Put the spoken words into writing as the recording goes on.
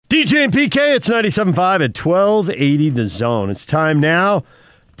DJ and PK, it's 97.5 at 1280 The Zone. It's time now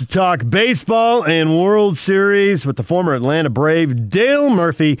to talk baseball and World Series with the former Atlanta Brave, Dale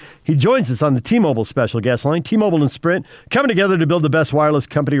Murphy. He joins us on the T-Mobile special guest line. T-Mobile and Sprint coming together to build the best wireless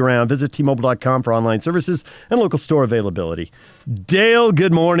company around. Visit T-Mobile.com for online services and local store availability. Dale,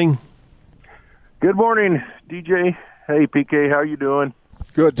 good morning. Good morning, DJ. Hey, PK, how you doing?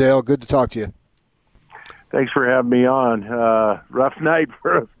 Good, Dale. Good to talk to you. Thanks for having me on. Rough night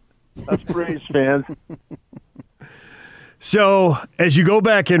for us Braves fans. So, as you go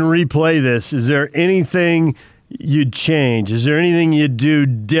back and replay this, is there anything you'd change? Is there anything you'd do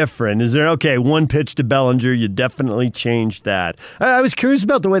different? Is there, one pitch to Bellinger, you definitely changed that. I was curious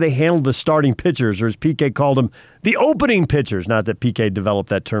about the way they handled the starting pitchers, or as PK called them, the opening pitchers. Not that PK developed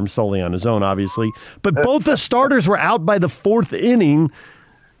that term solely on his own, obviously. But both the starters were out by the fourth inning,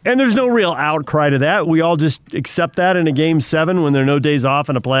 and there's no real outcry to that. We all just accept that in a Game 7 when there are no days off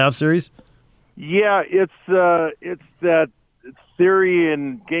in a playoff series? Yeah, it's that theory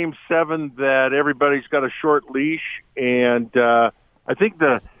in Game 7 that everybody's got a short leash, and I think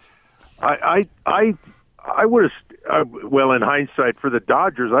I would have, well, in hindsight, for the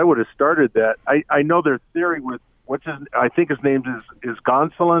Dodgers, I would have started that. I know their theory with, I think his name is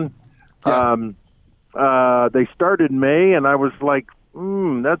Gonsolin. Yeah. They started May, and I was like,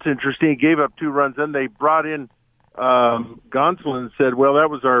 that's interesting. He gave up 2 runs. Then they brought in Gonsolin and said, well, that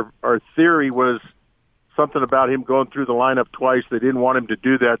was our theory, was something about him going through the lineup twice. They didn't want him to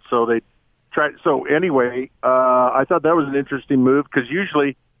do that, so they tried. So anyway, I thought that was an interesting move, because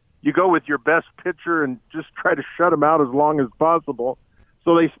usually you go with your best pitcher and just try to shut him out as long as possible.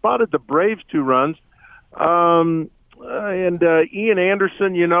 So they spotted the Braves 2 runs. And Ian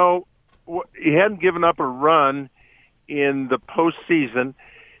Anderson, he hadn't given up a run in the postseason.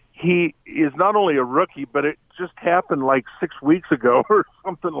 He is not only a rookie, but it just happened like 6 weeks ago or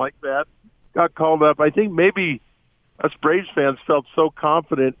something like that. Got called up. I think maybe us Braves fans felt so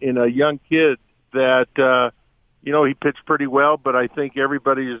confident in a young kid that, he pitched pretty well, but I think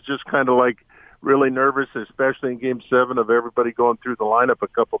everybody is just kind of like really nervous, especially in Game 7, of everybody going through the lineup a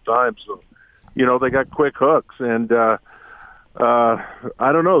couple times. So, they got quick hooks, and I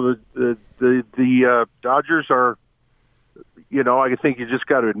don't know. The Dodgers are, I think you just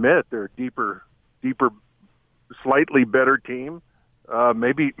got to admit they're a deeper, slightly better team.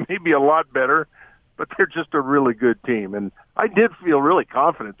 Maybe a lot better, but they're just a really good team. And I did feel really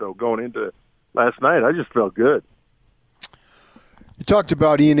confident, though, going into last night. I just felt good. You talked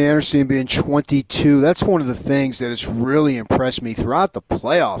about Ian Anderson being 22. That's one of the things that has really impressed me throughout the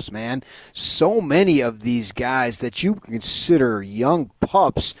playoffs, man. So many of these guys that you consider young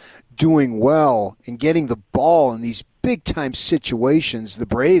pups doing well and getting the ball in these big-time situations. The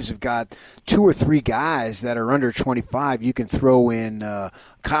Braves have got 2 or 3 guys that are under 25. You can throw in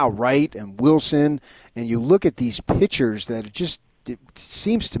Kyle Wright and Wilson, and you look at these pitchers that it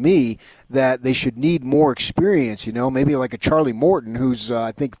seems to me that they should need more experience, maybe like a Charlie Morton, who's,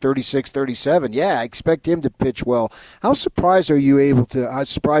 I think, 36, 37. Yeah, I expect him to pitch well. How surprised are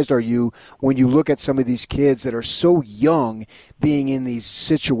you when you look at some of these kids that are so young being in these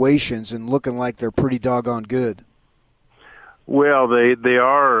situations and looking like they're pretty doggone good? Well, they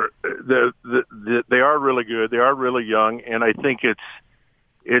are they are really good. They are really young, and I think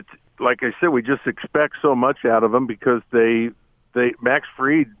it's like I said, we just expect so much out of them, because Max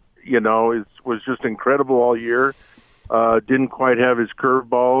Fried, was just incredible all year. Didn't quite have his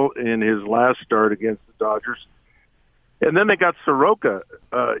curveball in his last start against the Dodgers. And then they got Soroka,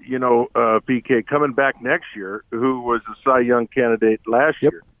 PK, coming back next year, who was a Cy Young candidate last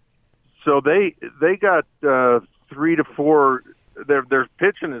year. So they got 3 to 4. Their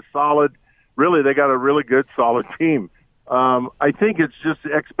pitching is solid. Really, they got a really good, solid team. I think it's just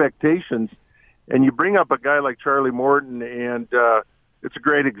expectations. And you bring up a guy like Charlie Morton, and it's a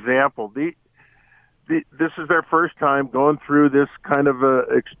great example. This is their first time going through this kind of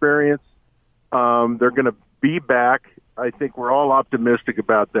experience. They're going to be back. I think we're all optimistic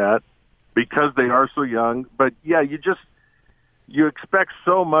about that because they are so young. But, yeah, you expect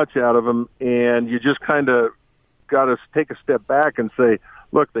so much out of them, and you just kind of got to take a step back and say,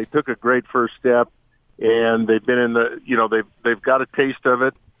 look, they took a great first step, and they've been in the, they've got a taste of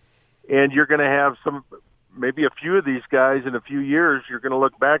it. And you're going to have maybe a few of these guys in a few years, you're going to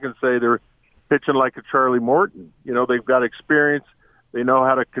look back and say they're pitching like a Charlie Morton. They've got experience. They know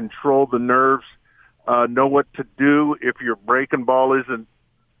how to control the nerves, know what to do if your breaking ball isn't,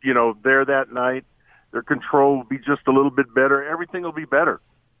 there that night. Their control will be just a little bit better. Everything will be better.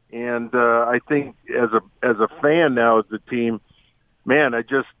 And I think as a fan now of the team, man, I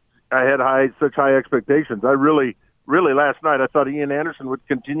had such high expectations. I really really last night, I thought Ian Anderson would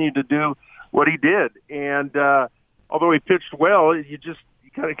continue to do what he did. And although he pitched well, you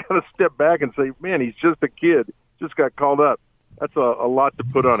kind of step back and say, man, he's just a kid. Just got called up. That's a lot to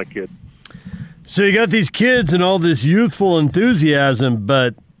put on a kid. So you got these kids and all this youthful enthusiasm,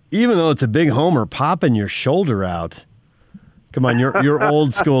 but even though it's a big homer, popping your shoulder out. Come on, you're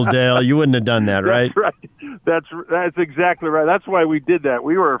old school, Dale. You wouldn't have done that, right? That's right. That's exactly right. That's why we did that.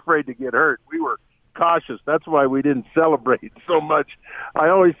 We were afraid to get hurt. We were cautious. That's why we didn't celebrate so much. I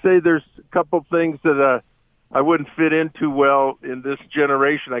always say there's a couple things that I wouldn't fit into well in this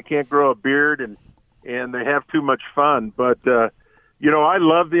generation. I can't grow a beard, and they have too much fun. But I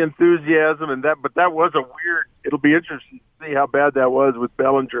love the enthusiasm but that was a weird. It'll be interesting to see how bad that was with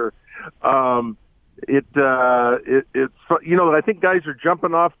Bellinger. It's I think guys are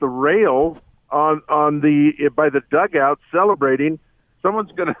jumping off the rail by the dugout celebrating.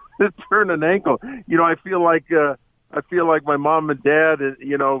 Someone's going to turn an ankle. I feel like my mom and dad,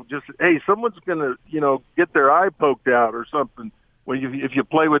 just, hey, someone's going to, get their eye poked out or something. If you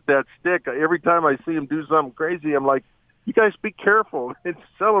play with that stick, every time I see them do something crazy, I'm like, you guys be careful and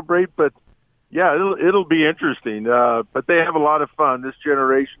celebrate. But yeah, it'll be interesting. But they have a lot of fun, this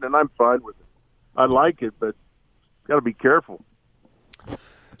generation, and I'm fine with it. I like it, but got to be careful.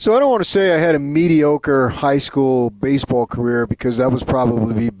 So I don't want to say I had a mediocre high school baseball career because that was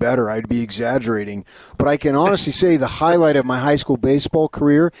probably better. I'd be exaggerating. But I can honestly say the highlight of my high school baseball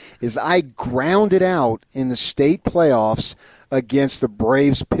career is I grounded out in the state playoffs against the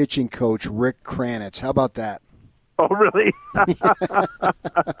Braves pitching coach, Rick Kranitz. How about that? Oh, really?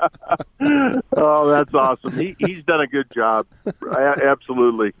 Oh, that's awesome. He's done a good job.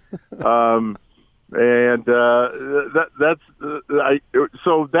 Absolutely. Where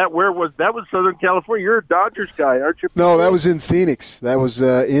was that? Was Southern California? You're a Dodgers guy, aren't you? No, that was in Phoenix. That was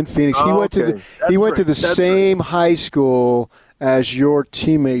in Phoenix. Oh, he went to the same high school as your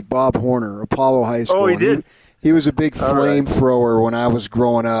teammate Bob Horner, Apollo High School. Oh, he did. He was a big flamethrower when I was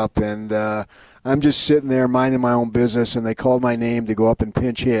growing up, and I'm just sitting there minding my own business, and they called my name to go up and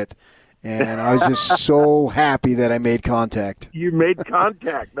pinch hit. And I was just so happy that I made contact. You made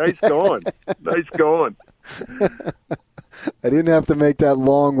contact. Nice going. Nice going. I didn't have to make that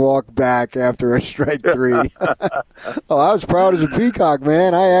long walk back after a strike three. Oh, I was proud as a peacock,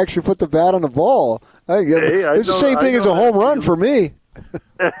 man. I actually put the bat on the ball. It's the same thing as a home run for me.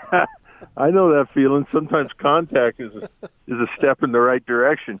 I know that feeling. Sometimes contact is a step in the right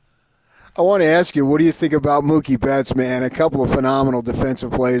direction. I want to ask you, what do you think about Mookie Betts, man? A couple of phenomenal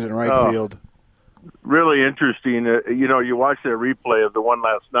defensive plays in right field. Really interesting. You watch that replay of the one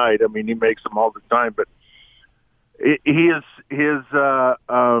last night. I mean, he makes them all the time, but a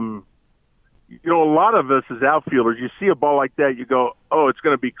lot of us as outfielders, you see a ball like that, you go, oh, it's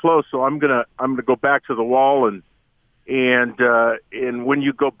going to be close, so I'm going to go back to the wall, and when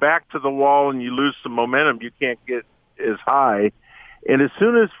you go back to the wall and you lose some momentum, you can't get as high. And as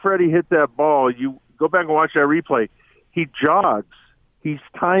soon as Freddie hit that ball, you go back and watch that replay. He jogs. He's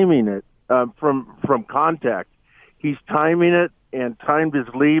timing it from contact. He's timing it and timed his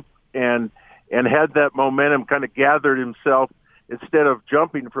leap and had that momentum, kind of gathered himself instead of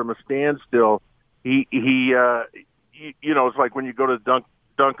jumping from a standstill. It's like when you go to dunk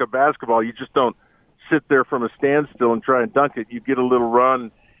a basketball, you just don't sit there from a standstill and try and dunk it. You get a little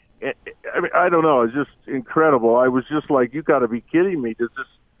run. I mean, I don't know. It's just incredible. I was just like, you got to be kidding me. Does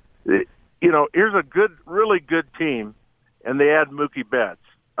this, here's a really good team, and they add Mookie Betts.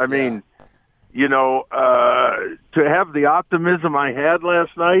 I mean, to have the optimism I had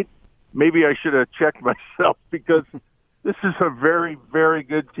last night, maybe I should have checked myself because this is a very, very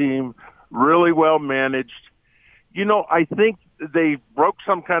good team, really well managed. I think they broke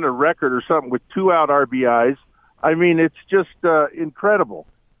some kind of record or something with 2-out RBIs. I mean, it's just incredible.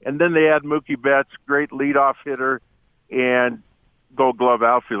 And then they add Mookie Betts, great leadoff hitter, and Gold Glove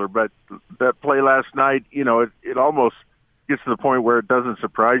outfielder. But that play last night, it almost gets to the point where it doesn't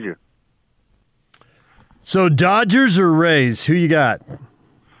surprise you. So Dodgers or Rays, who you got?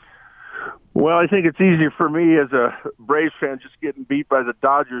 Well, I think it's easier for me as a Braves fan just getting beat by the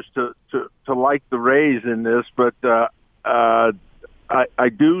Dodgers to like the Rays in this. But I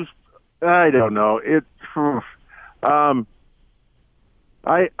don't know.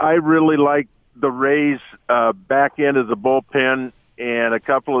 I really like the Rays' back end of the bullpen and a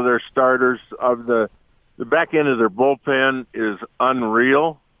couple of their starters. Of the back end of their bullpen is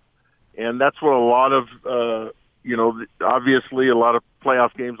unreal, and that's what a lot of obviously a lot of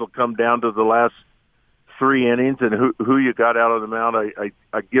playoff games will come down to the last 3 innings and who you got out of the mound. I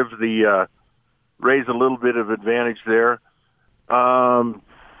give the Rays a little bit of advantage there.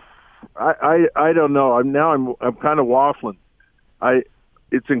 I don't know. I'm kind of waffling.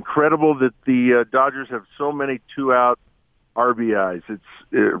 It's incredible that the Dodgers have so many 2-out RBIs.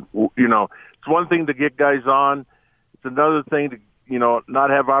 It's one thing to get guys on. It's another thing to not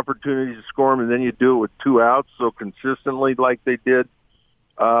have opportunities to score them, and then you do it with 2 outs so consistently like they did.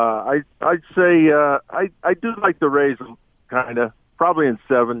 I'd say I do like the Rays, kind of, probably in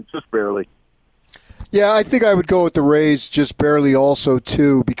 7, just barely. Yeah, I think I would go with the Rays just barely also,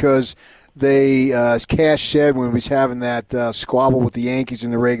 too, because they, as Cash said when he was having that squabble with the Yankees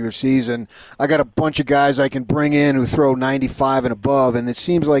in the regular season, I got a bunch of guys I can bring in who throw 95 and above, and it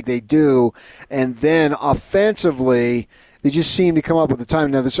seems like they do. And then offensively, they just seem to come up with the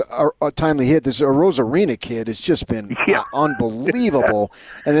time. Now, this timely hit, this Rosarina kid has just been unbelievable.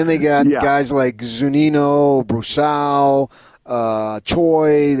 And then they got guys like Zunino, Brusau,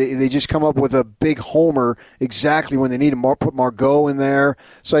 Choi. They just come up with a big homer exactly when they need to put Margot in there.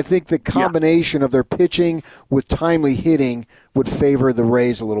 So I think the combination of their pitching with timely hitting would favor the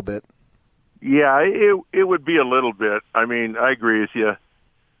Rays a little bit. Yeah, it would be a little bit. I mean, I agree with you.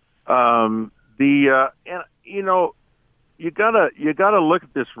 You gotta look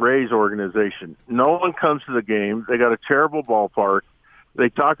at this Rays organization. No one comes to the game. They got a terrible ballpark. They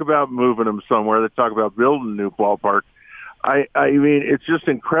talk about moving them somewhere. They talk about building a new ballpark. I mean, it's just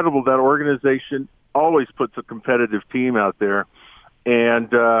incredible. That organization always puts a competitive team out there,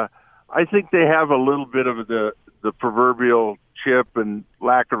 and I think they have a little bit of the proverbial chip and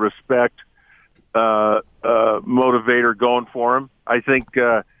lack of respect motivator going for them. I think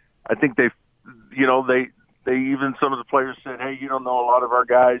they even some of the players said, "Hey, you don't know a lot of our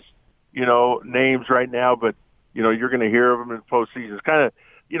guys, names right now, but you're going to hear of them in the postseason." It's kind of,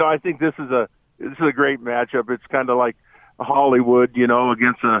 I think this is a great matchup. It's kind of like Hollywood,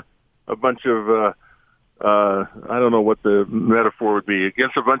 against a bunch of I don't know what the metaphor would be,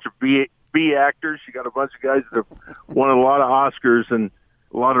 against a bunch of B actors. You got a bunch of guys that have won a lot of Oscars and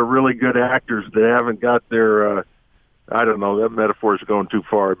a lot of really good actors that haven't got their I don't know, that metaphor is going too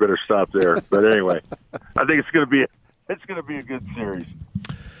far. I better stop there. But anyway, I think it's going to be a good series.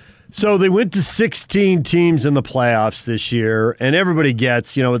 So they went to 16 teams in the playoffs this year, and everybody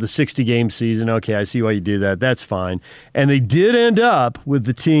gets, with a 60-game season, okay, I see why you do that. That's fine. And they did end up with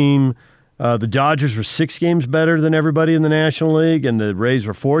the team, the Dodgers were 6 games better than everybody in the National League, and the Rays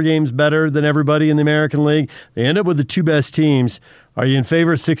were 4 games better than everybody in the American League. They end up with the 2 best teams. Are you in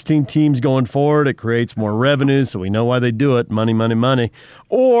favor of 16 teams going forward? It creates more revenue, so we know why they do it. Money, money, money.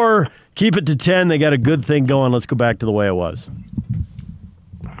 Or keep it to 10. They got a good thing going. Let's go back to the way it was.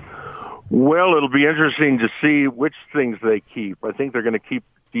 Well, it'll be interesting to see which things they keep. I think they're going to keep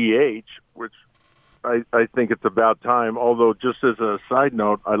DH, which I think it's about time. Although, just as a side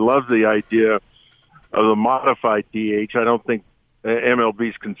note, I love the idea of the modified DH. I don't think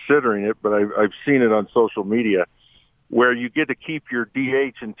MLB's considering it, but I've seen it on social media, where you get to keep your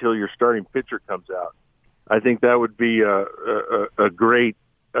DH until your starting pitcher comes out. I think that would be a great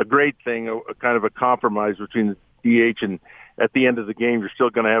thing, a kind of a compromise between the DH and at the end of the game, you're still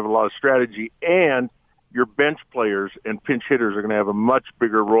going to have a lot of strategy, and your bench players and pinch hitters are going to have a much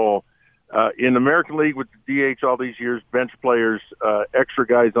bigger role. In the American League with the DH all these years, bench players, extra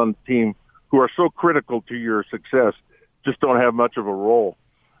guys on the team who are so critical to your success just don't have much of a role.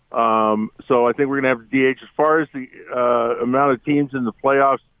 So I think we're going to have the DH. As far as the amount of teams in the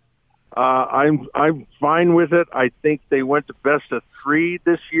playoffs, I'm fine with it. I think they went to best of 3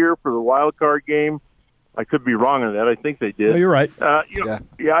 this year for the wild card game. I could be wrong on that. I think they did. No, you're right.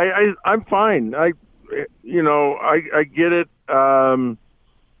 I'm fine. I get it. But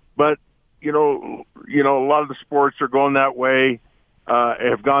a lot of the sports are going that way.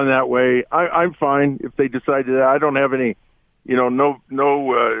 Have gone that way. I'm fine if they decide that. I don't have any, no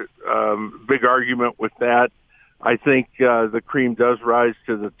big argument with that. I think the cream does rise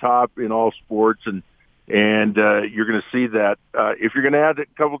to the top in all sports, and you're going to see that. If you're going to add a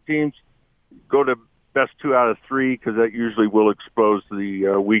couple teams, go to best 2 out of 3, because that usually will expose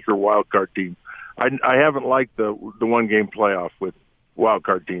the weaker wild card team. I haven't liked the 1-game playoff with wild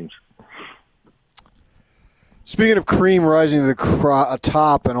card teams. Speaking of cream rising to the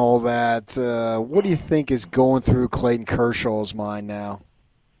top and all that, what do you think is going through Clayton Kershaw's mind now?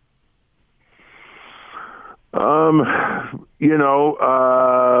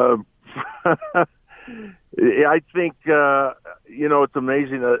 I think it's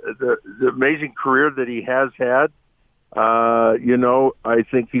amazing the amazing career that he has had. I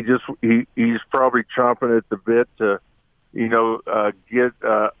think he's probably chomping at the bit to get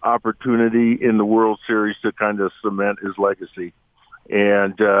opportunity in the World Series to kind of cement his legacy.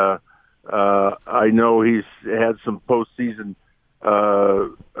 And I know he's had some postseason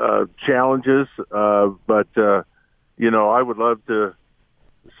challenges. But I would love to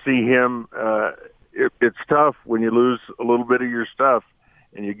see him. It's tough when you lose a little bit of your stuff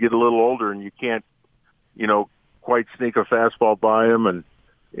and you get a little older and you can't, quite sneak a fastball by him, and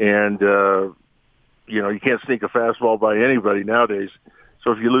you can't sneak a fastball by anybody nowadays.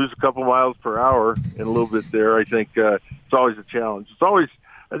 So if you lose a couple miles per hour and a little bit there, I think it's always a challenge.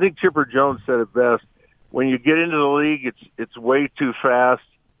 I think Chipper Jones said it best. When you get into the league, it's way too fast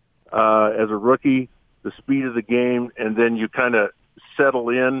as a rookie, the speed of the game, and then you kind of settle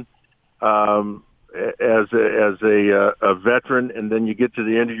in as a veteran, and then you get to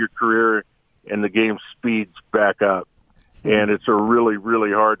the end of your career, and the game speeds back up, and it's a really,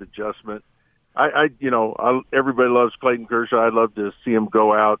 really hard adjustment. Everybody loves Clayton Kershaw. I'd love to see him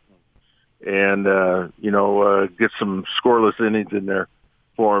go out and get some scoreless innings in there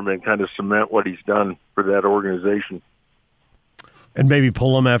for him and kind of cement what he's done for that organization. And maybe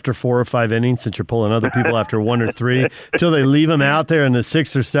pull him after 4 or 5 innings, since you're pulling other people after 1 or 3, till they leave him out there in the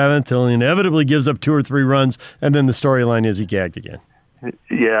 6th or 7th, till he inevitably gives up 2 or 3 runs, and then the storyline is he gagged again.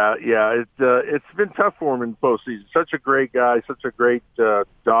 Yeah. It's been tough for him in the postseason. Such a great guy, such a great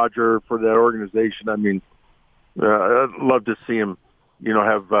Dodger for that organization. I mean, I'd love to see him,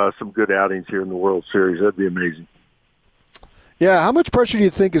 have some good outings here in the World Series. That'd be amazing. Yeah, how much pressure do you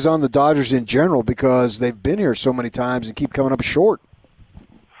think is on the Dodgers in general, because they've been here so many times and keep coming up short?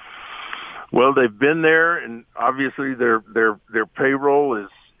 Well, they've been there, and obviously their payroll is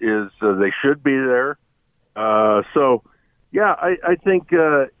they should be there. So, yeah, I think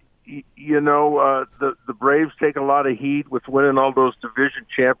the Braves take a lot of heat with winning all those division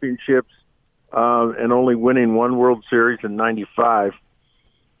championships and only winning 1 World Series in '95.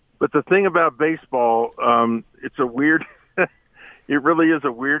 But the thing about baseball, it's a weird. It really is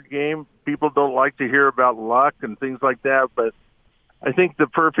a weird game. People don't like to hear about luck and things like that, but I think the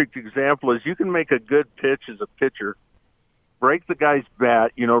perfect example is you can make a good pitch as a pitcher, break the guy's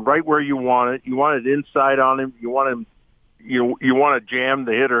bat, right where you want it. You want it inside on him. You want him, you want to jam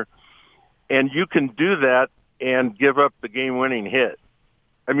the hitter, and you can do that and give up the game-winning hit.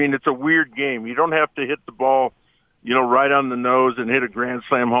 I mean, it's a weird game. You don't have to hit the ball, right on the nose and hit a grand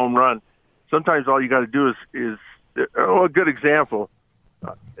slam home run. Sometimes all you got to do is a good example.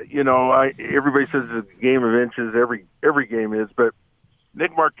 Everybody says it's a game of inches. Every game is, but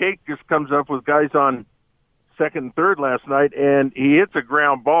Nick Markakis just comes up with guys on second and third last night, and he hits a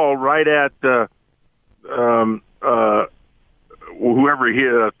ground ball right at whoever he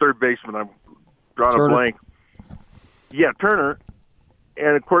hit, third baseman. I'm drawing Turner. a blank. Yeah, Turner.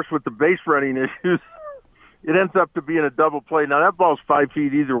 And of course, with the base running issues, it ends up to being a double play. Now that ball's 5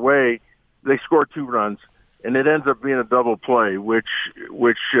 feet either way. They score 2 runs. And it ends up being a double play, which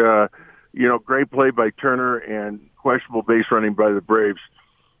great play by Turner and questionable base running by the Braves.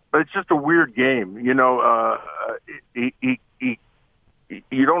 But it's just a weird game. You don't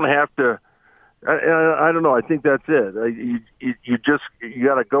have to. I don't know. I think that's it. You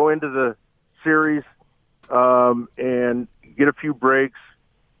got to go into the series and get a few breaks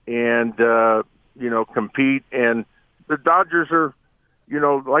and compete. And the Dodgers are,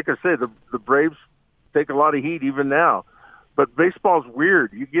 like I said, the Braves take a lot of heat even now, but baseball's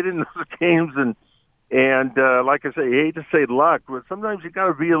weird. You get into those games and like I say, I hate to say luck, but sometimes you got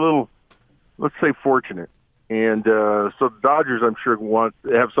to be a little, let's say, fortunate. And so the Dodgers, I'm sure,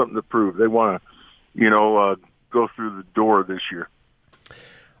 have something to prove. They want to, go through the door this year.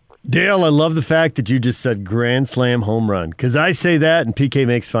 Dale, I love the fact that you just said grand slam home run, because I say that and PK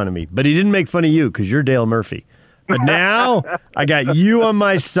makes fun of me, but he didn't make fun of you because you're Dale Murphy. But now I got you on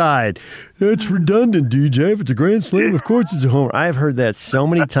my side. It's redundant, DJ. If it's a grand slam, of course it's a home run. I've heard that so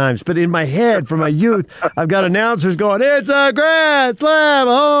many times. But in my head, from my youth, I've got announcers going, it's a grand slam,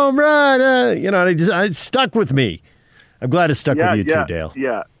 a home run. It stuck with me. I'm glad it stuck with you too, Dale.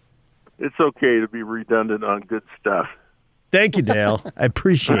 Yeah. It's okay to be redundant on good stuff. Thank you, Dale. I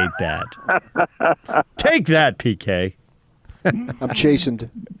appreciate that. Take that, PK. I'm chastened.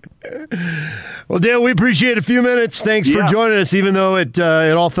 Well, Dale, we appreciate a few minutes. Thanks for joining us, even though it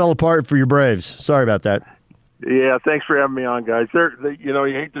all fell apart for your Braves. Sorry about that. Yeah, thanks for having me on, guys.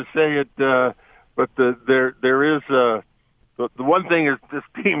 You hate to say it, but there is the one thing is this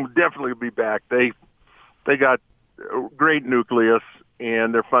team will definitely be back. They got a great nucleus,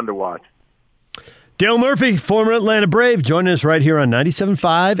 and they're fun to watch. Dale Murphy, former Atlanta Brave, joining us right here on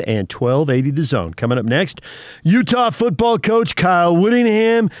 97.5 and 1280 The Zone. Coming up next, Utah football coach Kyle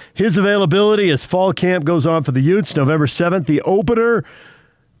Whittingham, his availability as fall camp goes on for the Utes. November 7th, the opener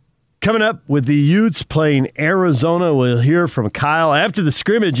Coming up with the Utes playing Arizona, we'll hear from Kyle. After the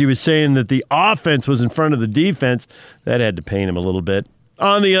scrimmage, he was saying that the offense was in front of the defense. That had to pain him a little bit.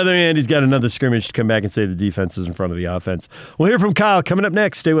 On the other hand, he's got another scrimmage to come back and say the defense is in front of the offense. We'll hear from Kyle coming up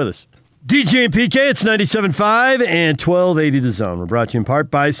next. Stay with us. DJ and PK, it's 97.5 and 1280 The Zone. We're brought to you in part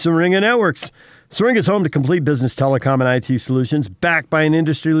by Syringa Networks. Syringa is home to complete business telecom and IT solutions backed by an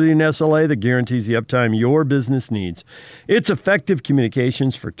industry-leading SLA that guarantees the uptime your business needs. It's effective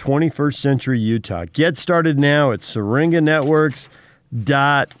communications for 21st century Utah. Get started now at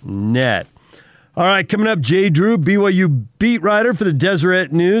syringanetworks.net. All right, coming up, Jay Drew, BYU beat writer for the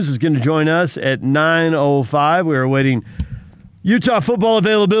Deseret News, is going to join us at 9:05. We are awaiting Utah football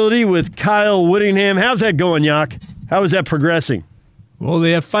availability with Kyle Whittingham. How's that going, Yak? How is that progressing? Well,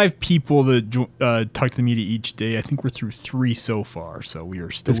 they have 5 people that talk to the media each day. I think we're through 3 so far, so we are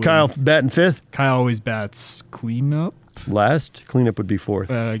still. Is Kyle batting 5th? Kyle always bats cleanup. Last? Cleanup would be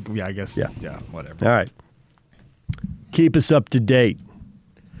 4th. Yeah, I guess. Yeah, whatever. All right. Keep us up to date.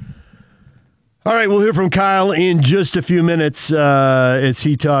 All right, we'll hear from Kyle in just a few minutes as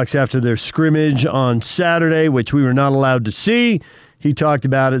he talks after their scrimmage on Saturday, which we were not allowed to see. He talked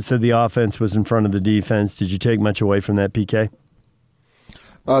about it, said the offense was in front of the defense. Did you take much away from that, PK?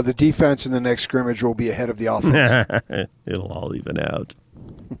 The defense in the next scrimmage will be ahead of the offense. It'll all even out.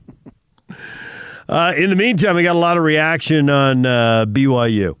 In the meantime, we got a lot of reaction on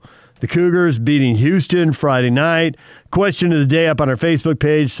BYU. The Cougars beating Houston Friday night. Question of the day up on our Facebook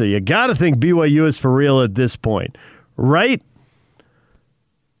page. So you got to think BYU is for real at this point, right?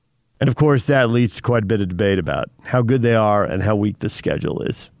 And, of course, that leads to quite a bit of debate about how good they are and how weak the schedule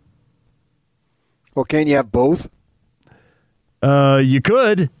is. Well, can you have both? You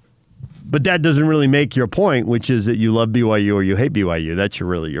could, but that doesn't really make your point, which is that you love BYU or you hate BYU. That's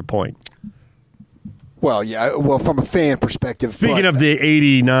really your point. Well, yeah. Well, from a fan perspective. Speaking of the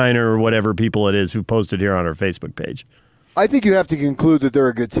 89 or whatever people it is who posted here on our Facebook page. I think you have to conclude that they're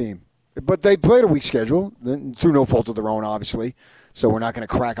a good team. But they played a weak schedule, through no fault of their own, obviously. So we're not going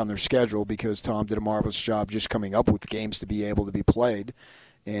to crack on their schedule because Tom did a marvelous job just coming up with games to be able to be played.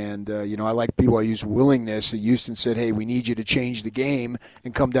 And, I like BYU's willingness. Houston said, hey, we need you to change the game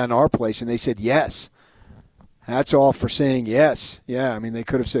and come down to our place. And they said yes. That's all for saying yes. Yeah, I mean, they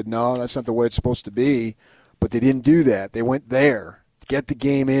could have said, no, that's not the way it's supposed to be. But they didn't do that. They went there to get the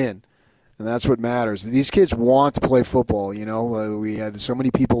game in. And that's what matters. These kids want to play football. We had so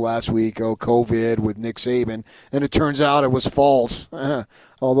many people last week, COVID with Nick Saban. And it turns out it was false.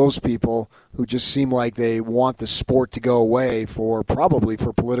 All those people who just seem like they want the sport to go away probably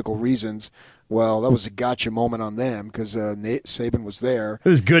for political reasons. Well, that was a gotcha moment on them because Nate Saban was there. It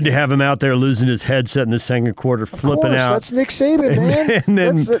was good to have him out there losing his headset in the second quarter, flipping out. That's Nick Saban, man. And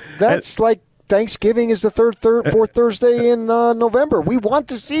then, that's like Thanksgiving is the fourth Thursday in November. We want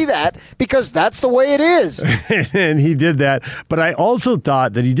to see that because that's the way it is. And he did that. But I also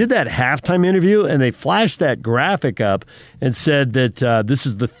thought that he did that halftime interview, and they flashed that graphic up and said that this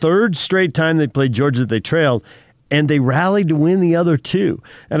is the 3rd straight time they played Georgia that they trailed, and they rallied to win the other 2.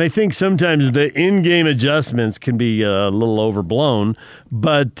 And I think sometimes the in-game adjustments can be a little overblown,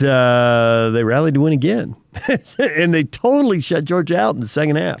 but they rallied to win again. And they totally shut Georgia out in the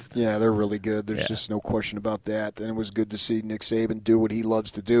second half. Yeah, they're really good. There's just no question about that. And it was good to see Nick Saban do what he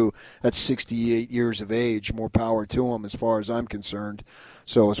loves to do. That's 68 years of age. More power to him as far as I'm concerned.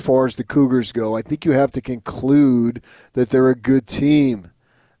 So as far as the Cougars go, I think you have to conclude that they're a good team.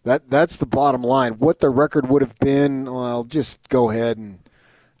 That's the bottom line. What the record would have been, well, just go ahead and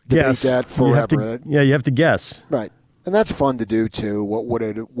debate that forever. You have to guess. Right. And that's fun to do, too. What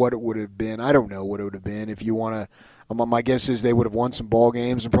it would have been. I don't know what it would have been. If you want to, my guess is they would have won some ball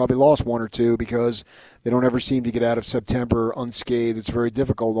games and probably lost 1 or 2 because they don't ever seem to get out of September unscathed. It's very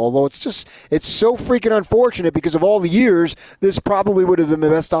difficult. Although it's so freaking unfortunate because of all the years, this probably would have been the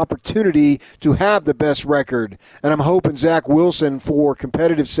best opportunity to have the best record. And I'm hoping Zach Wilson, for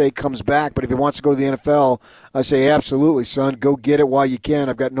competitive sake, comes back. But if he wants to go to the NFL, I say absolutely, son, go get it while you can.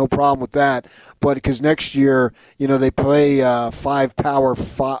 I've got no problem with that. But because next year, they play 7 Power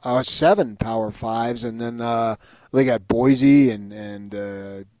 5s, and then they got Boise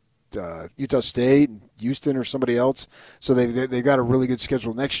and Utah State and Houston or somebody else. So they've got a really good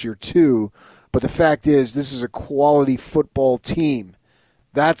schedule next year too. But the fact is, this is a quality football team.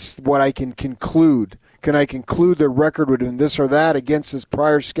 That's what I can conclude. Can I conclude the record would have been this or that against this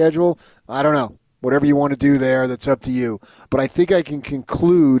prior schedule? I don't know. Whatever you want to do there, that's up to you. But I think I can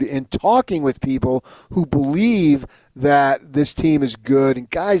conclude in talking with people who believe that this team is good and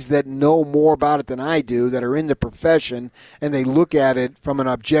guys that know more about it than I do, that are in the profession, and they look at it from an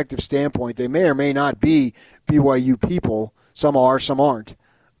objective standpoint. They may or may not be BYU people. Some are, some aren't.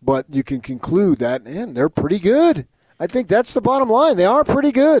 but you can conclude that, man, they're pretty good. I think that's the bottom line. They are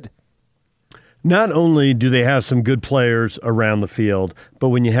pretty good. Not only do they have some good players around the field, but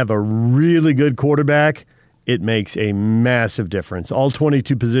when you have a really good quarterback, it makes a massive difference. All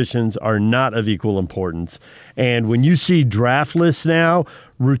 22 positions are not of equal importance. And when you see draft lists now,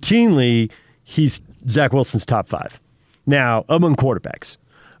 routinely, he's Zach Wilson's top 5. Now, among quarterbacks.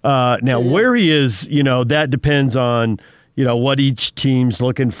 Where he is, that depends on, what each team's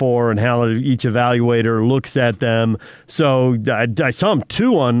looking for and how each evaluator looks at them. So I saw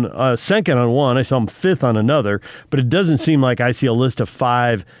him second on one. I saw him 5th on another. But it doesn't seem like I see a list of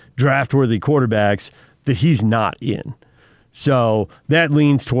 5 draft-worthy quarterbacks that he's not in. So that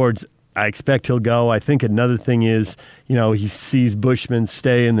leans towards I expect he'll go. I think another thing is, he sees Bushman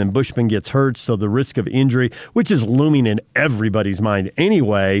stay and then Bushman gets hurt, so the risk of injury, which is looming in everybody's mind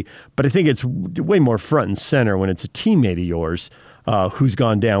anyway, but I think it's way more front and center when it's a teammate of yours who's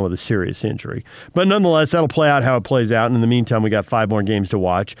gone down with a serious injury. But nonetheless, that'll play out how it plays out. And in the meantime, we got 5 more games to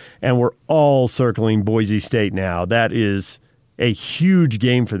watch, and we're all circling Boise State now. That is a huge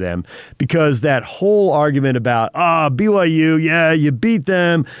game for them because that whole argument about, BYU, yeah, you beat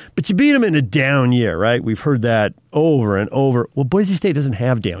them, but you beat them in a down year, right? We've heard that over and over. Well, Boise State doesn't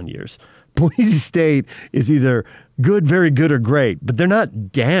have down years. Boise State is either good, very good, or great, but they're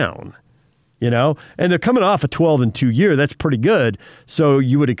not down, and they're coming off a 12-2 year. That's pretty good. So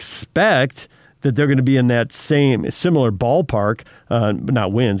you would expect that they're going to be in that similar ballpark,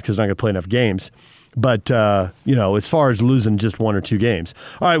 not wins because they're not going to play enough games. But, as far as losing just 1 or 2 games.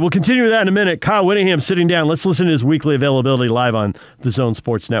 All right, we'll continue with that in a minute. Kyle Whittingham sitting down. Let's listen to his weekly availability live on the Zone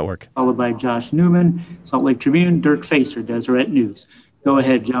Sports Network. Followed by Josh Newman, Salt Lake Tribune, Dirk Facer, Deseret News. Go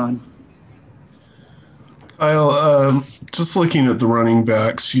ahead, John. Kyle, just looking at the running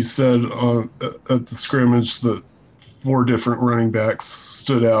backs, you said at the scrimmage that 4 different running backs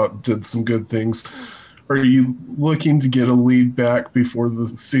stood out, did some good things. Are you looking to get a lead back before the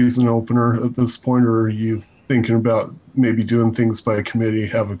season opener at this point, or are you thinking about maybe doing things by committee,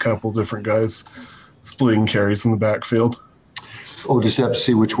 have a couple different guys splitting carries in the backfield? We'll just have to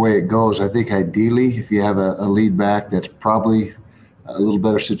see which way it goes. I think ideally, if you have a lead back, that's probably a little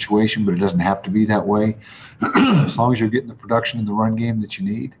better situation, but it doesn't have to be that way. As long as you're getting the production in the run game that you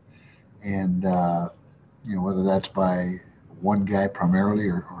need. And, whether that's by one guy primarily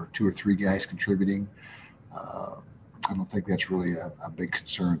or 2 or 3 guys contributing, I don't think that's really a big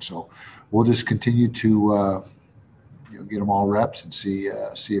concern. So we'll just continue to get them all reps and see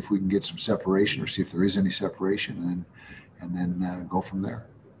if we can get some separation or see if there is any separation, and then go from there.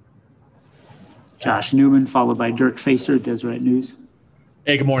 Josh Newman, followed by Dirk Facer, Deseret News.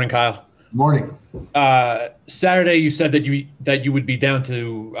 Hey, good morning, Kyle. Morning. Saturday, you said that you would be down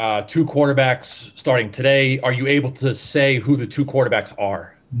to 2 quarterbacks starting today. Are you able to say who the 2 quarterbacks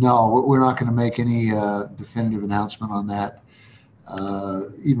are? No, we're not going to make any definitive announcement on that,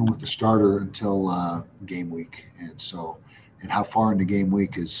 even with the starter until game week. And how far into game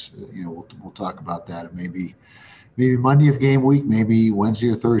week is, we'll talk about that. It may be Monday of game week, maybe Wednesday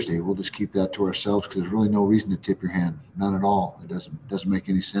or Thursday. We'll just keep that to ourselves because there's really no reason to tip your hand, none at all. It doesn't make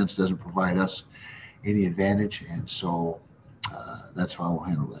any sense, doesn't provide us any advantage, and so that's how we'll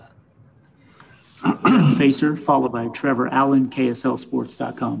handle that. Facer, followed by Trevor Allen,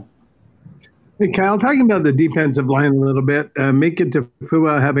 KSLSports.com. Hey, Kyle, talking about the defensive line a little bit, Mika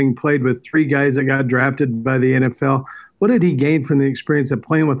Tafua having played with 3 guys that got drafted by the NFL, what did he gain from the experience of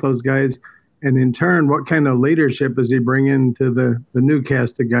playing with those guys? And in turn, what kind of leadership does he bring into the new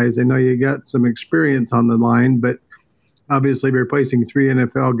cast of guys? I know you got some experience on the line, but obviously replacing 3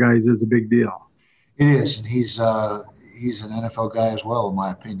 NFL guys is a big deal. It is, and he's an NFL guy as well, in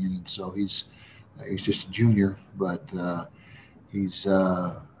my opinion. And so he's just a junior, but he's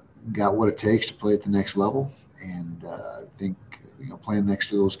got what it takes to play at the next level. And I think playing next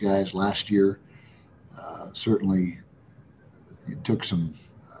to those guys last year certainly took some.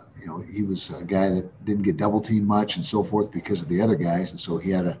 He was a guy that didn't get double teamed much and so forth because of the other guys, and so he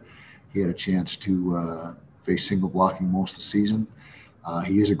had a chance to face single blocking most of the season.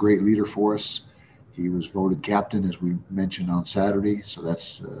 He is a great leader for us. He was voted captain, as we mentioned on Saturday, so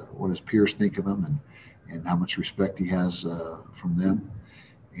that's what his peers think of him and how much respect he has from them.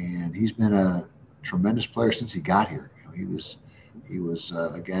 And he's been a tremendous player since he got here. He was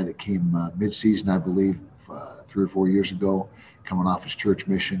a guy that came mid-season, I believe, 3 or 4 years ago, coming off his church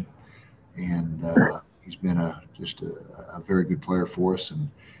mission, and he's been just a very good player for us. And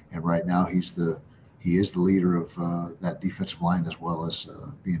right now he is the leader of that defensive line as well as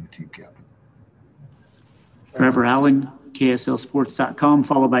being the team captain. Trevor Allen, KSLSports.com,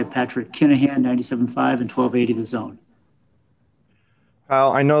 followed by Patrick Kinahan, 97.5 and 1280 The Zone.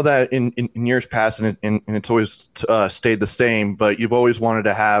 Kyle, I know that in years past, and it's always stayed the same, but you've always wanted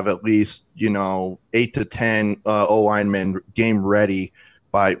to have at least 8 to 10 O linemen game ready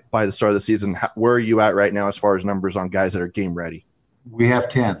by the start of the season. Where are you at right now as far as numbers on guys that are game ready? We have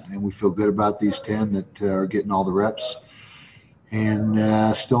 10, and we feel good about these 10 that are getting all the reps,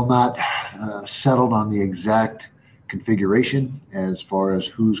 and still not settled on the exact configuration as far as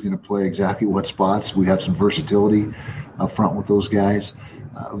who's going to play exactly what spots. We have some versatility up front with those guys.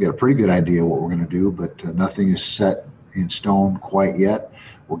 We've got a pretty good idea what we're going to do, but nothing is set in stone quite yet.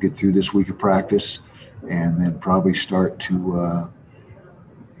 We'll get through this week of practice and then probably start to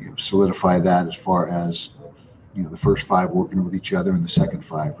solidify that as far as the first 5 working with each other and the second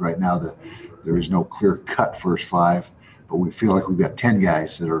 5. Right now, there is no clear-cut first 5, but we feel like we've got 10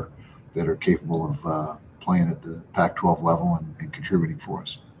 guys that are capable of playing at the Pac-12 level and contributing for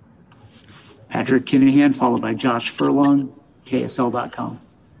us. Patrick Kinahan, followed by Josh Furlong, KSL.com.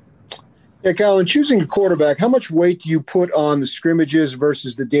 Yeah, Kyle, in choosing a quarterback, how much weight do you put on the scrimmages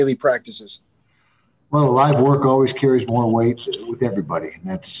versus the daily practices? Well, live work always carries more weight with everybody, and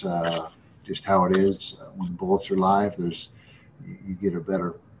that's just how it is. When bullets are live, you get a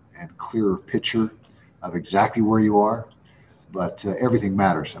better and clearer picture of exactly where you are, but everything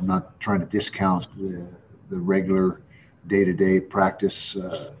matters. I'm not trying to discount the regular day-to-day practice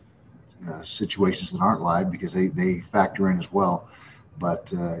situations that aren't live, because they factor in as well,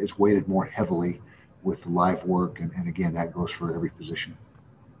 but it's weighted more heavily with the live work, and again, that goes for every position.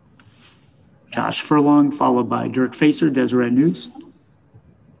 Josh Furlong, followed by Dirk Facer, Deseret News.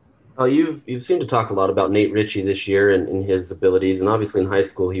 You've seemed to talk a lot about Nate Ritchie this year and his abilities, and obviously in high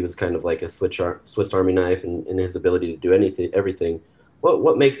school he was kind of like a Swiss Army knife in his ability to do everything.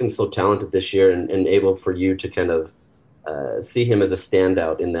 What makes him so talented this year and able for you to kind of see him as a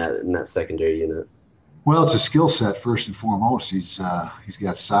standout in that secondary unit? Well, it's a skill set first and foremost. He's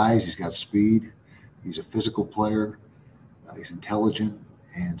got size, he's got speed, he's a physical player, he's intelligent,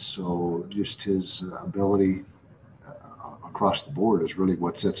 and so just his ability across the board is really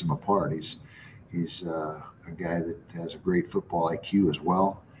what sets him apart. He's a guy that has a great football IQ as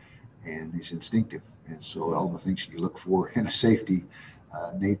well, and he's instinctive. And so all the things that you look for in a safety,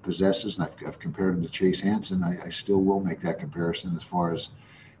 Nate possesses, and I've compared him to Chase Hansen. I still will make that comparison as far as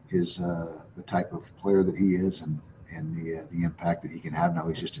his the type of player that he is and the impact that he can have. Now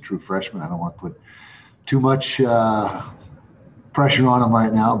he's just a true freshman. I don't want to put too much pressure on him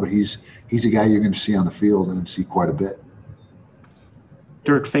right now, but he's a guy you're going to see on the field and see quite a bit.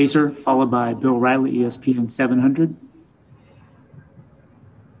 Dirk Facer, followed by Bill Riley, ESPN 700.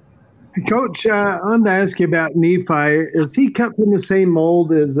 Coach, I wanted to ask you about Nephi. Is he cut from the same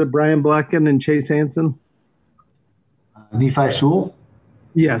mold as Brian Blecken and Chase Hansen? Nephi Sewell?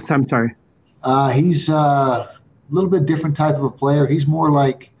 Yes, I'm sorry. He's a little bit different type of a player. He's more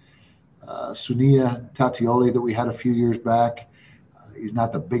like Sunia Tatioli that we had a few years back. He's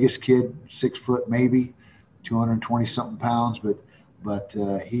not the biggest kid, 6 foot maybe, 220-something pounds, but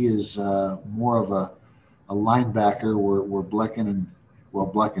he is more of a linebacker where Blecken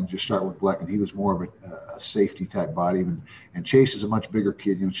Blecken, just start with Blecken. He was more of a safety type body, and Chase is a much bigger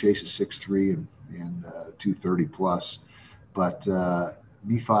kid. Chase is 6'3" and 230 plus, but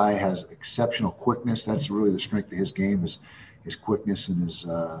Nephi has exceptional quickness. That's really the strength of his game, is his quickness and his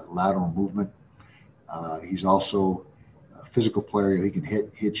lateral movement. He's also a physical player. He can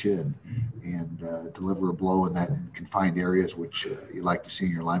hit you and deliver a blow in confined areas, which you like to see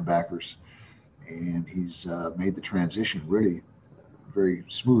in your linebackers. And he's made the transition really very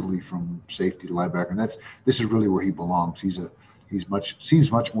smoothly from safety to linebacker, and this is really where he belongs. He seems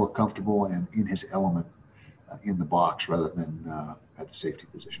much more comfortable and in his element in the box rather than at the safety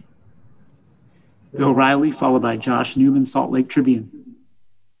position. Bill Riley, followed by Josh Newman, Salt Lake Tribune.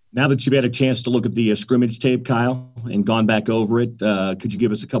 Now that you've had a chance to look at the scrimmage tape, Kyle, and gone back over it, could you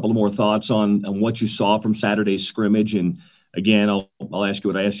give us a couple of more thoughts on what you saw from Saturday's scrimmage? And again, I'll ask you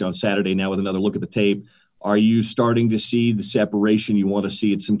what I asked you on Saturday now with another look at the tape. Are you starting to see the separation you want to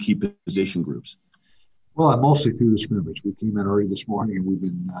see at some key position groups? Well, I'm mostly through the scrimmage. We came in early this morning, and we've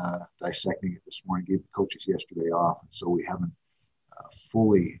been dissecting it this morning. Gave the coaches yesterday off, and so we haven't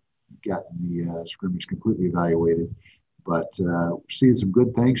fully gotten the scrimmage completely evaluated. But we're seeing some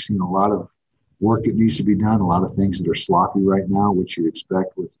good things, seeing a lot of work that needs to be done, a lot of things that are sloppy right now, which you'd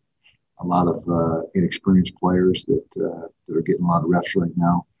expect with a lot of inexperienced players that are getting a lot of reps right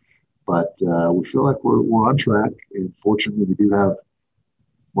now. But we feel like we're on track, and fortunately we do have,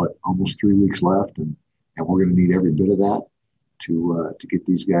 almost 3 weeks left, and we're going to need every bit of that to get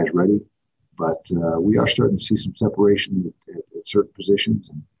these guys ready. But we are starting to see some separation at certain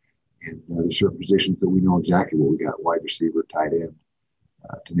positions, and there's certain positions that we know exactly what we got: wide receiver, tight end,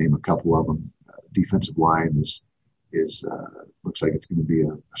 to name a couple of them. Defensive line is looks like it's going to be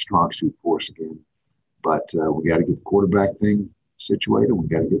a strong suit for us again. But we got to get the quarterback thing situated. We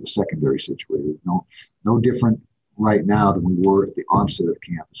got to get the secondary situated. No different right now than we were at the onset of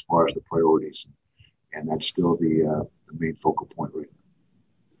camp as far as the priorities, and that's still the main focal point right now.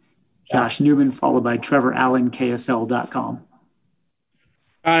 Josh Newman, followed by Trevor Allen, KSL.com.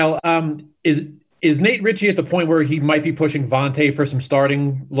 Kyle, is Nate Ritchie at the point where he might be pushing Vontae for some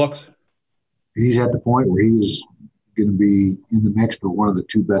starting looks? He's at the point where he's going to be in the mix for one of the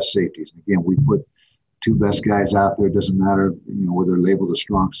two best safeties. And again, we put two best guys out there. It doesn't matter, whether they're labeled a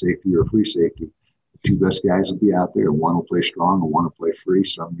strong safety or a free safety. The two best guys will be out there. One will play strong and one will play free.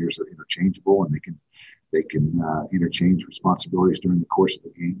 Some years are interchangeable, and they can interchange responsibilities during the course of the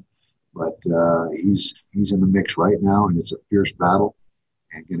game. But he's in the mix right now, and it's a fierce battle,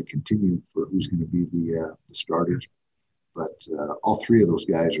 and going to continue for who's going to be the starters. But all three of those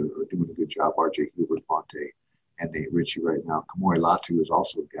guys are doing a good job. R.J. Hubert, Vontae, and Nate Ritchie right now. Kamori Latu is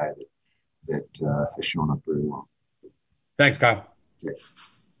also a guy that has shown up very well. Thanks, Kyle. Okay.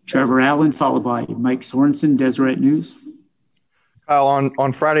 Trevor Allen, followed by Mike Sorensen, Deseret News. Kyle,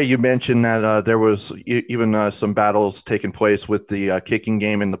 on Friday you mentioned that there was even some battles taking place with the kicking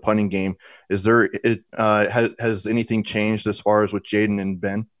game and the punting game. Is there has anything changed as far as with Jaden and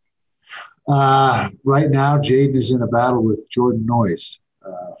Ben? Right now, Jaden is in a battle with Jordan Noyes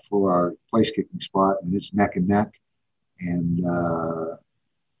for our place kicking spot, and it's neck and neck. And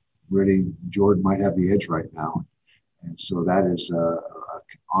really, Jordan might have the edge right now. And so that is an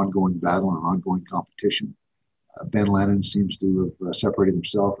ongoing battle and an ongoing competition. Ben Lennon seems to have separated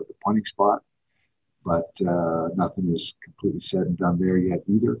himself at the punting spot, but nothing is completely said and done there yet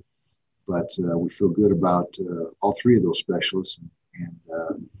either. But we feel good about all three of those specialists,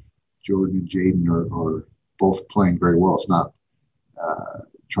 and Jordan and Jaden are both playing very well. It's not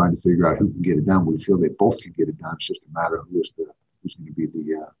trying to figure out who can get it done. We feel they both can get it done. It's just a matter of who's going to be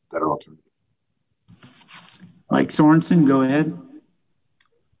the better alternative. Mike Sorensen, go ahead.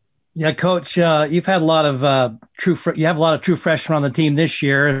 Yeah, Coach, you've had a lot of true freshmen on the team this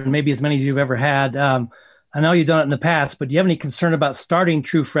year, and maybe as many as you've ever had. I know you've done it in the past, but do you have any concern about starting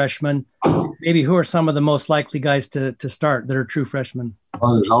true freshmen? Maybe who are some of the most likely guys to start that are true freshmen?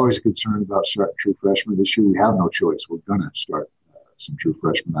 Well, there's always concern about starting true freshmen. This year we have no choice. We're going to start some true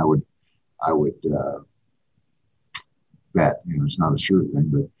freshmen. I would bet. It's not a sure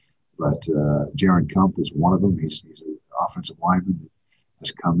thing, but Jaron Kump is one of them. He's an offensive lineman that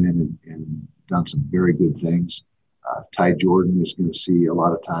has come in and done some very good things. Ty Jordan is going to see a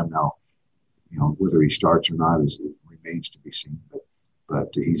lot of time now. Whether he starts or not remains to be seen. But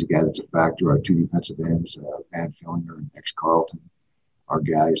he's a guy that's a factor. Our two defensive ends, Van Fillinger and ex-Carlton, are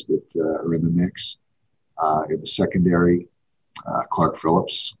guys that are in the mix. In the secondary, Clark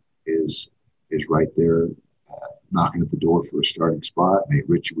Phillips is right there knocking at the door for a starting spot. Nate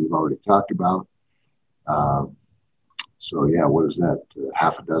Ritchie, we've already talked about. So, yeah, what is that?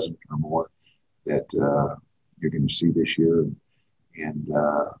 Half a dozen or more that you're going to see this year. And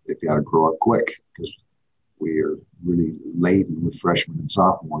they've got to grow up quick because we are really laden with freshmen and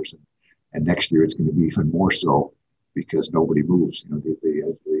sophomores. And next year it's going to be even more so because nobody moves.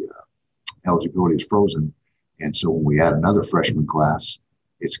 The eligibility is frozen. And so when we add another freshman class,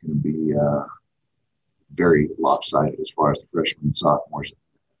 it's going to be very lopsided as far as the freshmen and sophomores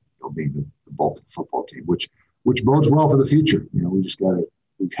being the bulk of the football team, which bodes well for the future. We just got to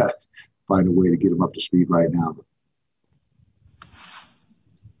find a way to get them up to speed right now.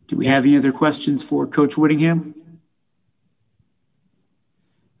 Do we have any other questions for Coach Whittingham?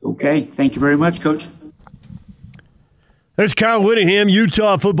 Okay, thank you very much, Coach. There's Kyle Whittingham,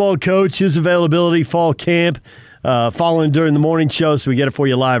 Utah football coach. His availability, fall camp, following during the morning show, so we get it for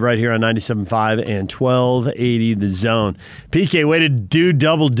you live right here on 97.5 and 1280 The Zone. PK, way to do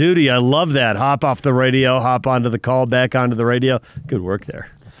double duty. I love that. Hop off the radio, hop onto the call, back onto the radio. Good work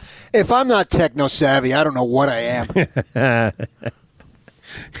there. If I'm not techno-savvy, I don't know what I am.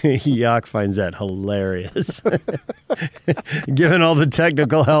 Yak finds that hilarious. Given all the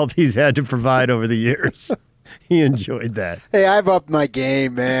technical help he's had to provide over the years, he enjoyed that. Hey, I've upped my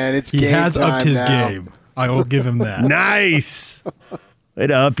game, man. It's game time now. He has upped his game. I will give him that. Nice. Way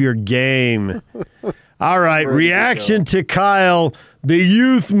to up your game. All right, reaction to Kyle, the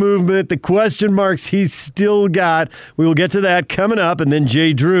youth movement, the question marks he's still got. We will get to that coming up. And then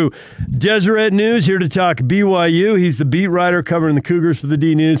Jay Drew, Deseret News, here to talk BYU. He's the beat writer covering the Cougars for the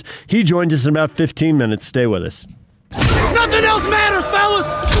D News. He joins us in about 15 minutes. Stay with us. Nothing else matters, fellas.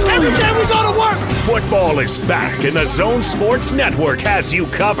 Every day we go to work. Football is back, and the Zone Sports Network has you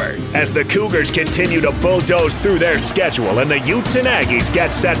covered as the Cougars continue to bulldoze through their schedule and the Utes and Aggies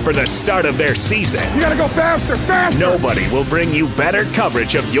get set for the start of their seasons. You gotta go faster, faster. Nobody will bring you better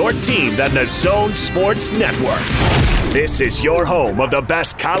coverage of your team than the Zone Sports Network. This is your home of the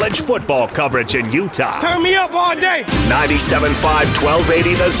best college football coverage in Utah. Turn me up all day. 97.5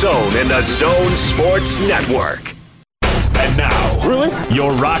 1280 The Zone and the Zone Sports Network. And now,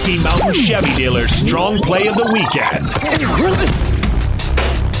 your Rocky Mountain Chevy dealer's strong play of the weekend.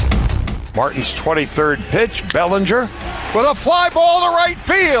 Martin's 23rd pitch, Bellinger with a fly ball to right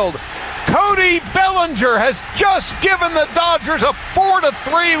field. Cody Bellinger has just given the Dodgers a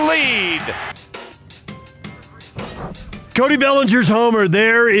 4-3 lead. Cody Bellinger's homer.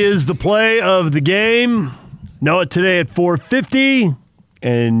 There is the play of the game. Know it today at 4:50,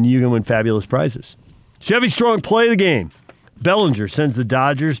 and you can win fabulous prizes. Chevy strong play of the game. Bellinger sends the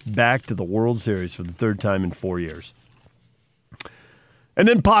Dodgers back to the World Series for the third time in 4 years. And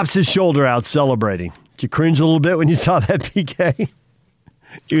then pops his shoulder out celebrating. Did you cringe a little bit when you saw that, PK?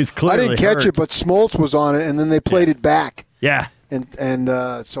 He was clearly I didn't catch it, but Smoltz was on it, and then they played it back. Yeah. And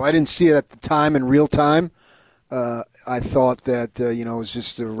so I didn't see it at the time in real time. I thought that, it was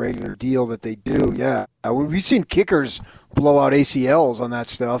just a regular deal that they do. Yeah. We've seen kickers blow out ACLs on that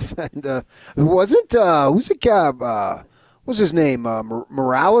stuff. And who's the guy? What's his name?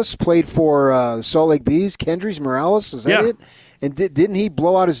 Morales played for the Salt Lake Bees. Kendrys Morales, is that it? And didn't he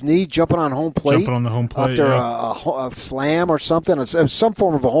blow out his knee jumping on home plate? Jumping on the home plate after a slam or something, some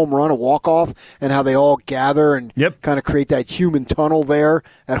form of a home run, a walk off, and how they all gather and kind of create that human tunnel there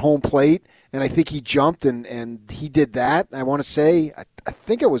at home plate. And I think he jumped and he did that. I want to say I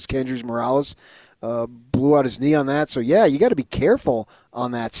think it was Kendrys Morales blew out his knee on that. So yeah, you got to be careful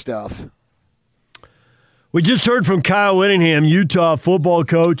on that stuff. We just heard from Kyle Whittingham, Utah football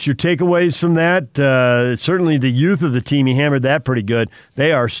coach. Your takeaways from that? Certainly the youth of the team, he hammered that pretty good.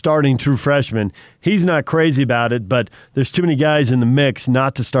 They are starting true freshmen. He's not crazy about it, but there's too many guys in the mix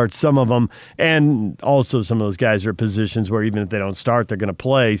not to start some of them. And also some of those guys are at positions where even if they don't start, they're going to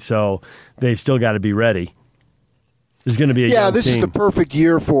play. So they've still got to be ready. There's going to be a young this team. is the perfect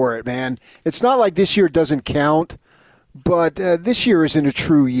year for it, man. It's not like this year doesn't count, but this year isn't a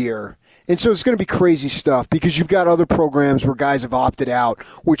true year. And so it's going to be crazy stuff because you've got other programs where guys have opted out,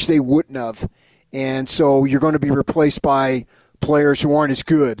 which they wouldn't have. And so you're going to be replaced by players who aren't as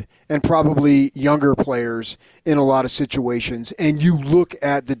good and probably younger players in a lot of situations. And you look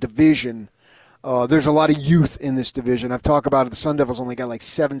at the division, there's a lot of youth in this division. I've talked about it. The Sun Devils only got like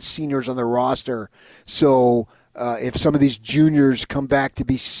 7 seniors on their roster. So if some of these juniors come back to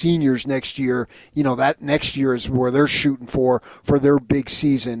be seniors next year, that next year is where they're shooting for their big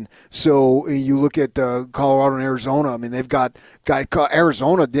season. So you look at Colorado and Arizona. I mean, they've got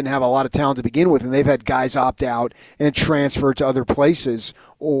Arizona didn't have a lot of talent to begin with, and they've had guys opt out and transfer to other places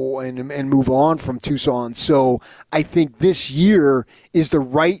and move on from Tucson. So I think this year is the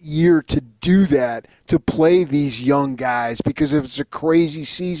right year to do that, to play these young guys, because if it's a crazy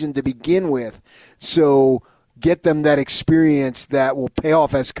season to begin with. So get them that experience that will pay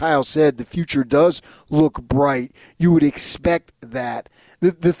off. As Kyle said, the future does look bright. You would expect that.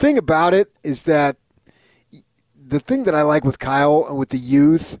 The thing about it is that the thing that I like with Kyle and with the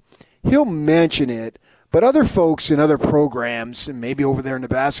youth, he'll mention it, but other folks in other programs, and maybe over there in the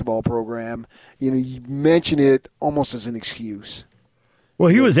basketball program, you mention it almost as an excuse. Well,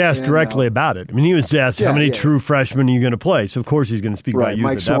 he was asked directly about it. I mean, he was asked how many true freshmen are you going to play. So, of course, he's going to speak about youth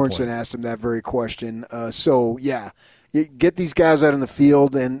Mike at that point. Sorensen asked him that very question. You get these guys out in the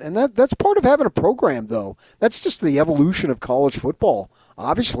field, and that's part of having a program, though. That's just the evolution of college football.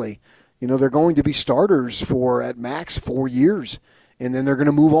 Obviously, they're going to be starters for, at max, 4 years, and then they're going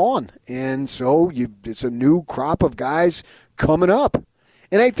to move on. And so it's a new crop of guys coming up.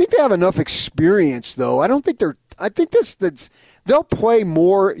 And I think they have enough experience, though. I think they'll play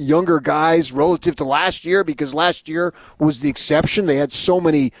more younger guys relative to last year, because last year was the exception. They had so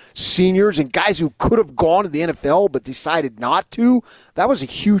many seniors and guys who could have gone to the NFL but decided not to. That was a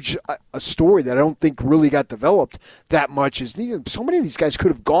huge story that I don't think really got developed that much. So many of these guys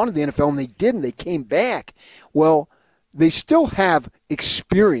could have gone to the NFL and they didn't. They came back. Well, they still have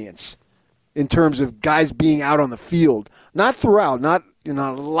experience in terms of guys being out on the field. Not throughout, not a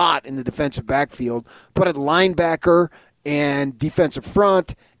lot in the defensive backfield, but at linebacker and defensive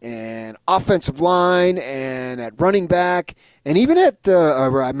front and offensive line and at running back and even at,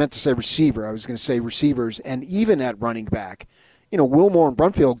 I meant to say receiver. I was going to say receivers, and even at running back. Wilmore and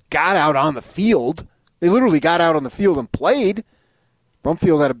Brunfield got out on the field. They literally got out on the field and played.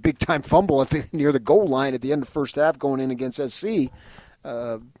 Brumfield had a big-time fumble near the goal line at the end of the first half going in against SC.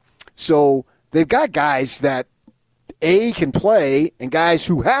 So they've got guys that, can play and guys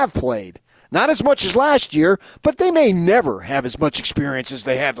who have played. Not as much as last year, but they may never have as much experience as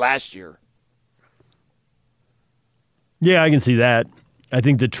they had last year. Yeah, I can see that. I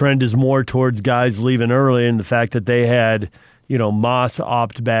think the trend is more towards guys leaving early, and the fact that they had, Moss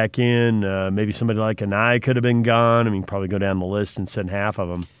opt back in. Maybe somebody like Anai could have been gone. I mean, probably go down the list and send half of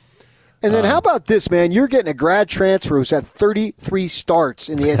them. And then how about this, man? You're getting a grad transfer who's had 33 starts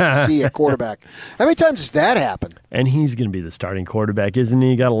in the SEC at quarterback. How many times has that happened? And he's going to be the starting quarterback, isn't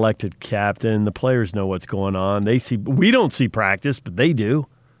he? He got elected captain. The players know what's going on. We don't see practice, but they do.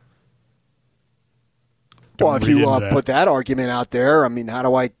 Well, if you put that argument out there, I mean, I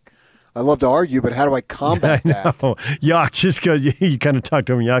love to argue, but how do I combat that? Yuck, just goes, you kind of talk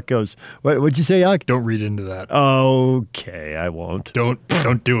to him. Yuck goes, what'd you say, Yuck? Don't read into that. Okay, I won't.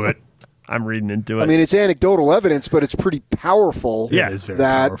 Don't do it. I'm reading into it. I mean, it's anecdotal evidence, but it's pretty powerful. Yeah, it is very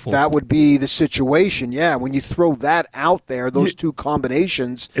powerful. That would be the situation. Yeah, when you throw that out there, those two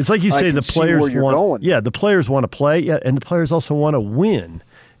combinations. It's like you say, the players want. Yeah, the players want to play, and the players also want to win,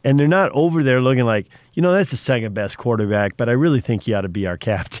 and they're not over there looking like, that's the second best quarterback, but I really think he ought to be our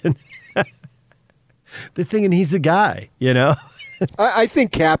captain. They're thinking he's the guy. I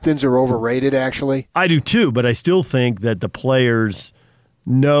think captains are overrated. Actually, I do too, but I still think that the players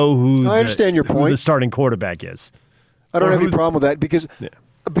know who I understand your point. Who the starting quarterback is. I don't have any problem with that because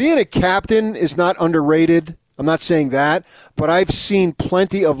being a captain is not underrated. I'm not saying that, but I've seen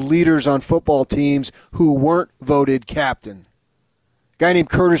plenty of leaders on football teams who weren't voted captain. A guy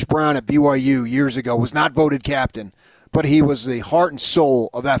named Curtis Brown at BYU years ago was not voted captain, but he was the heart and soul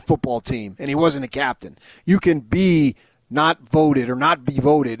of that football team, and he wasn't a captain. You can be not voted or not be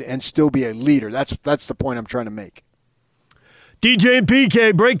voted and still be a leader. That's the point I'm trying to make. DJ and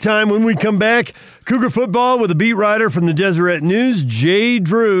PK, break time. When we come back, Cougar football with a beat writer from the Deseret News, Jay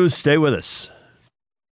Drew. Stay with us.